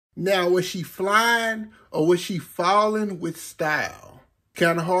Now, was she flying or was she falling with style?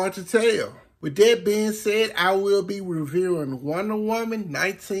 Kind of hard to tell. With that being said, I will be reviewing Wonder Woman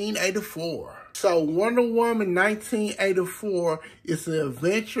 1984. So Wonder Woman 1984 is an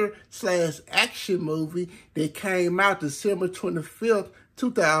adventure/action movie that came out December 25th,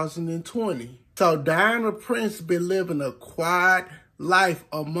 2020. So Diana Prince been living a quiet life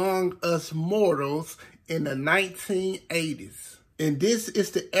among us mortals in the 1980s. And this is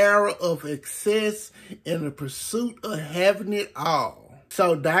the era of excess and the pursuit of having it all.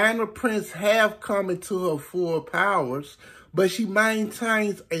 So Diana Prince have come into her full powers, but she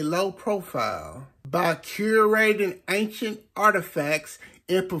maintains a low profile by curating ancient artifacts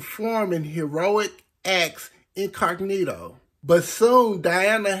and performing heroic acts incognito. But soon,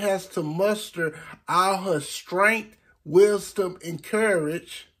 Diana has to muster all her strength, wisdom, and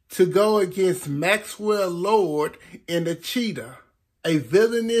courage to go against Maxwell Lord and the Cheetah, a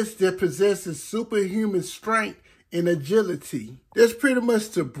villainess that possesses superhuman strength and agility. That's pretty much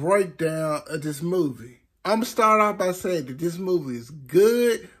the breakdown of this movie. I'm going to start off by saying that this movie is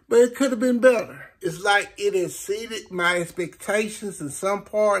good, but it could have been better. It's like it exceeded my expectations in some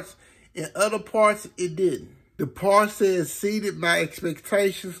parts, in other parts it didn't. The parts that exceeded my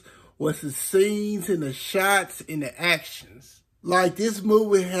expectations was the scenes and the shots and the actions. Like, this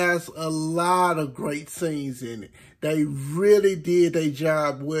movie has a lot of great scenes in it. They really did their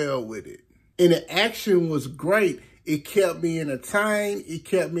job well with it. And the action was great. It kept me entertained. It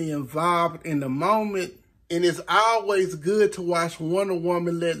kept me involved in the moment. And it's always good to watch Wonder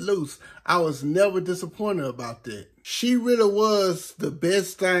Woman let loose. I was never disappointed about that. She really was the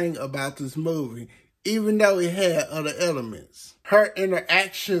best thing about this movie, even though it had other elements. Her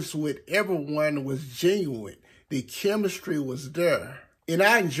interactions with everyone was genuine. The chemistry was there. And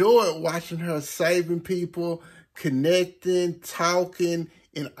I enjoyed watching her saving people, connecting, talking,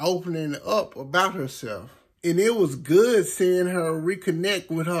 and opening up about herself. And it was good seeing her reconnect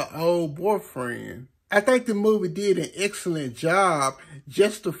with her old boyfriend. I think the movie did an excellent job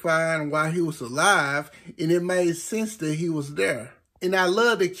justifying why he was alive, and it made sense that he was there. And I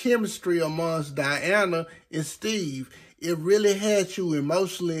love the chemistry amongst Diana and Steve. It really had you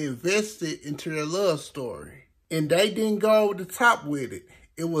emotionally invested into their love story. And they didn't go over the top with it.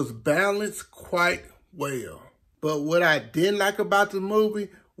 It was balanced quite well. But what I didn't like about the movie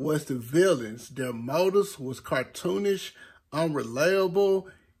was the villains. Their motives was cartoonish, unreliable.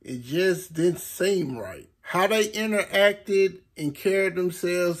 It just didn't seem right. How they interacted and carried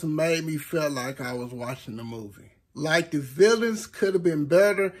themselves made me feel like I was watching the movie. Like, the villains could have been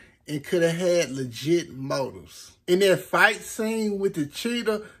better and could have had legit motives. And that fight scene with the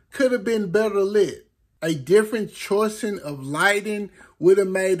cheetah could have been better lit. A different choicing of lighting would have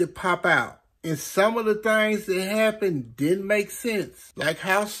made it pop out. And some of the things that happened didn't make sense. Like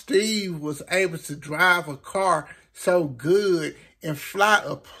how Steve was able to drive a car so good and fly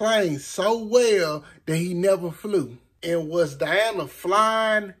a plane so well that he never flew. And was Diana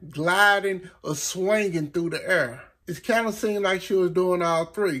flying, gliding, or swinging through the air? It kind of seemed like she was doing all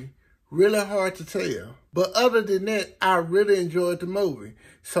three. Really hard to tell. But other than that, I really enjoyed the movie.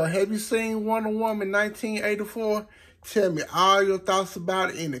 So have you seen Wonder Woman 1984? Tell me all your thoughts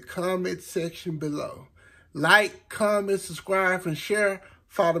about it in the comment section below. Like, comment, subscribe, and share.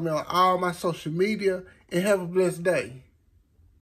 Follow me on all my social media, and have a blessed day.